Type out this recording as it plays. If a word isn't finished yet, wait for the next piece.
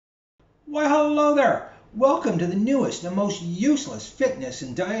Why, hello there. Welcome to the newest and most useless fitness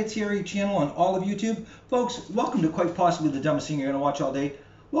and dietary channel on all of YouTube. Folks, welcome to quite possibly the dumbest thing you're going to watch all day.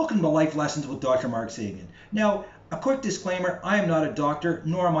 Welcome to Life Lessons with Dr. Mark Sabian. Now, a quick disclaimer, I am not a doctor,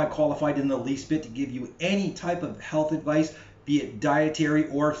 nor am I qualified in the least bit to give you any type of health advice, be it dietary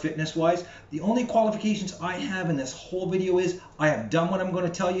or fitness-wise. The only qualifications I have in this whole video is I have done what I'm going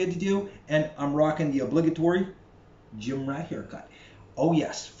to tell you to do, and I'm rocking the obligatory gym rat haircut. Oh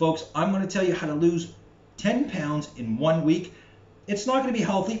yes, folks, I'm going to tell you how to lose 10 pounds in 1 week. It's not going to be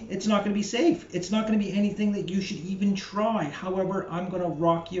healthy. It's not going to be safe. It's not going to be anything that you should even try. However, I'm going to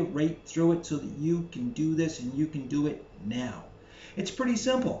rock you right through it so that you can do this and you can do it now. It's pretty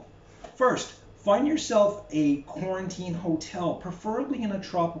simple. First, find yourself a quarantine hotel, preferably in a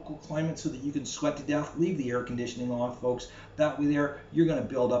tropical climate so that you can sweat to death. Leave the air conditioning off, folks. That way there, you're going to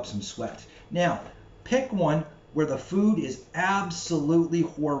build up some sweat. Now, pick one where the food is absolutely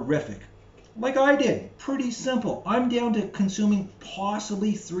horrific. Like I did, pretty simple. I'm down to consuming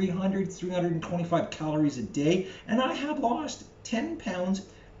possibly 325 calories a day, and I have lost 10 pounds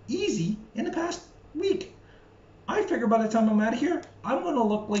easy in the past week. I figure by the time I'm out of here, I'm going to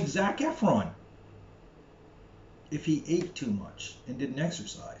look like Zac Efron if he ate too much and didn't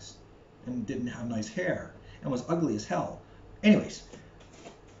exercise and didn't have nice hair and was ugly as hell. Anyways,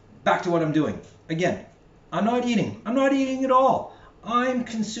 back to what I'm doing. Again, I'm not eating at all. I'm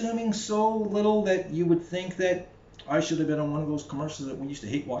consuming so little that you would think that I should have been on one of those commercials that we used to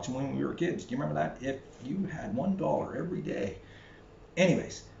hate watching when we were kids. Do you remember that? If you had $1 every day.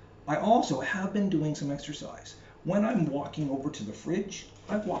 Anyways, I also have been doing some exercise. When I'm walking over to the fridge,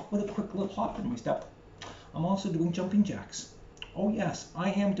 I walk with a quick little hop in my step. I'm also doing jumping jacks. Oh yes,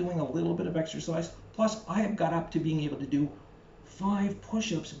 I am doing a little bit of exercise. Plus, I have got up to being able to do 5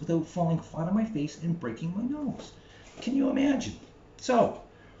 push-ups without falling flat on my face and breaking my nose. Can you imagine? So,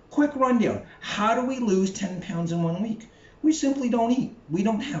 quick rundown. How do we lose 10 pounds in 1 week? We simply don't eat. We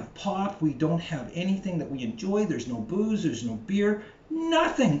don't have pop. We don't have anything that we enjoy. There's no booze. There's no beer.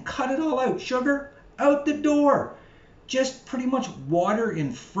 Nothing. Cut it all out. Sugar, out the door. Just pretty much water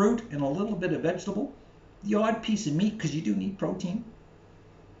and fruit and a little bit of vegetable. The odd piece of meat, because you do need protein.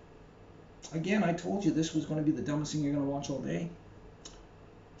 Again, I told you this was going to be the dumbest thing you're going to watch all day.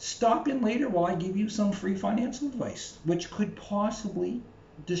 Stop in later while I give you some free financial advice, which could possibly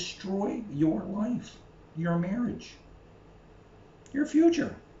destroy your life, your marriage, your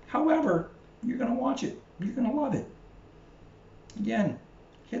future. However, you're going to watch it. You're going to love it. Again,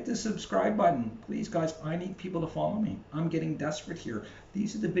 hit the subscribe button. Please, guys, I need people to follow me. I'm getting desperate here.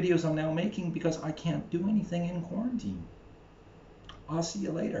 These are the videos I'm now making because I can't do anything in quarantine. I'll see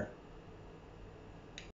you later.